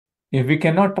If we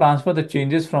cannot transfer the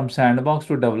changes from sandbox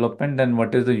to development, then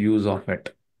what is the use of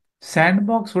it?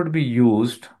 Sandbox would be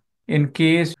used in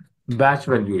case batch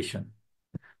valuation.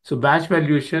 So batch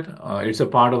valuation, it's a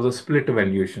part of the split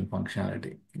valuation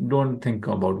functionality. Don't think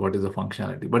about what is the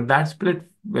functionality, but that split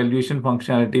valuation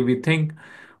functionality, we think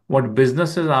what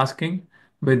business is asking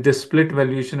with the split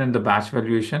valuation and the batch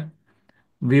valuation,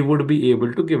 we would be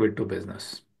able to give it to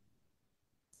business.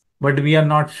 But we are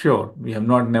not sure. We have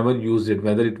not never used it.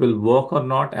 Whether it will work or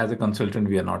not, as a consultant,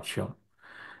 we are not sure.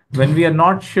 When we are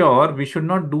not sure, we should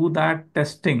not do that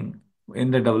testing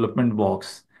in the development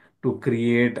box to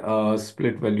create a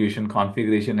split valuation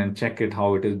configuration and check it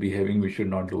how it is behaving. We should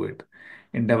not do it.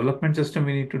 In development system,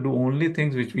 we need to do only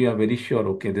things which we are very sure,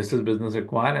 okay, this is business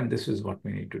required and this is what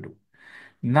we need to do.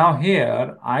 Now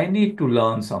here, I need to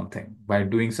learn something by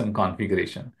doing some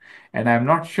configuration. And I'm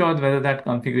not sure whether that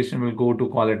configuration will go to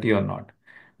quality or not.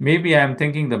 Maybe I'm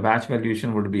thinking the batch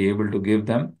valuation would be able to give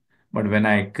them, but when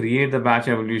I create the batch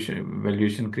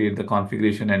evaluation, create the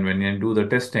configuration, and when I do the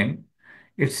testing,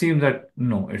 it seems that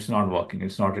no, it's not working,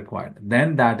 it's not required.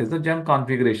 Then that is the junk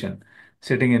configuration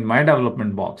sitting in my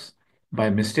development box. By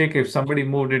mistake, if somebody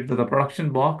moved it to the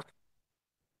production box,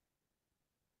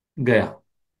 gaya.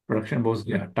 Production box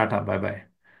gaya. Tata, bye bye.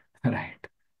 Right.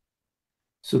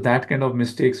 So that kind of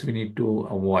mistakes we need to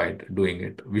avoid doing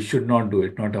it. We should not do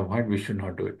it, not avoid, we should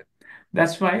not do it.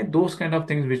 That's why those kind of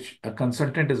things which a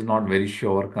consultant is not very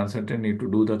sure, consultant need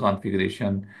to do the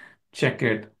configuration, check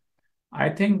it. I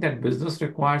think that business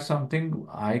requires something.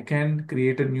 I can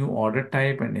create a new order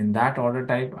type, and in that order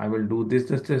type, I will do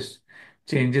this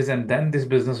changes, and then this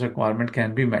business requirement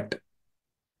can be met.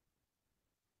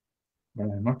 But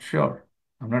I'm not sure.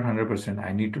 I'm not 100%.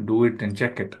 I need to do it and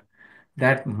check it.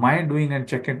 That my doing and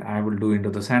check it, I will do into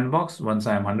the sandbox. Once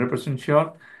I am 100%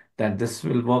 sure that this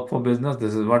will work for business,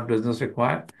 this is what business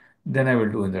require, then I will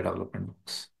do in the development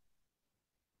box.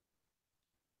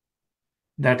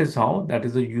 That is how, that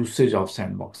is the usage of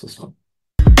sandbox system.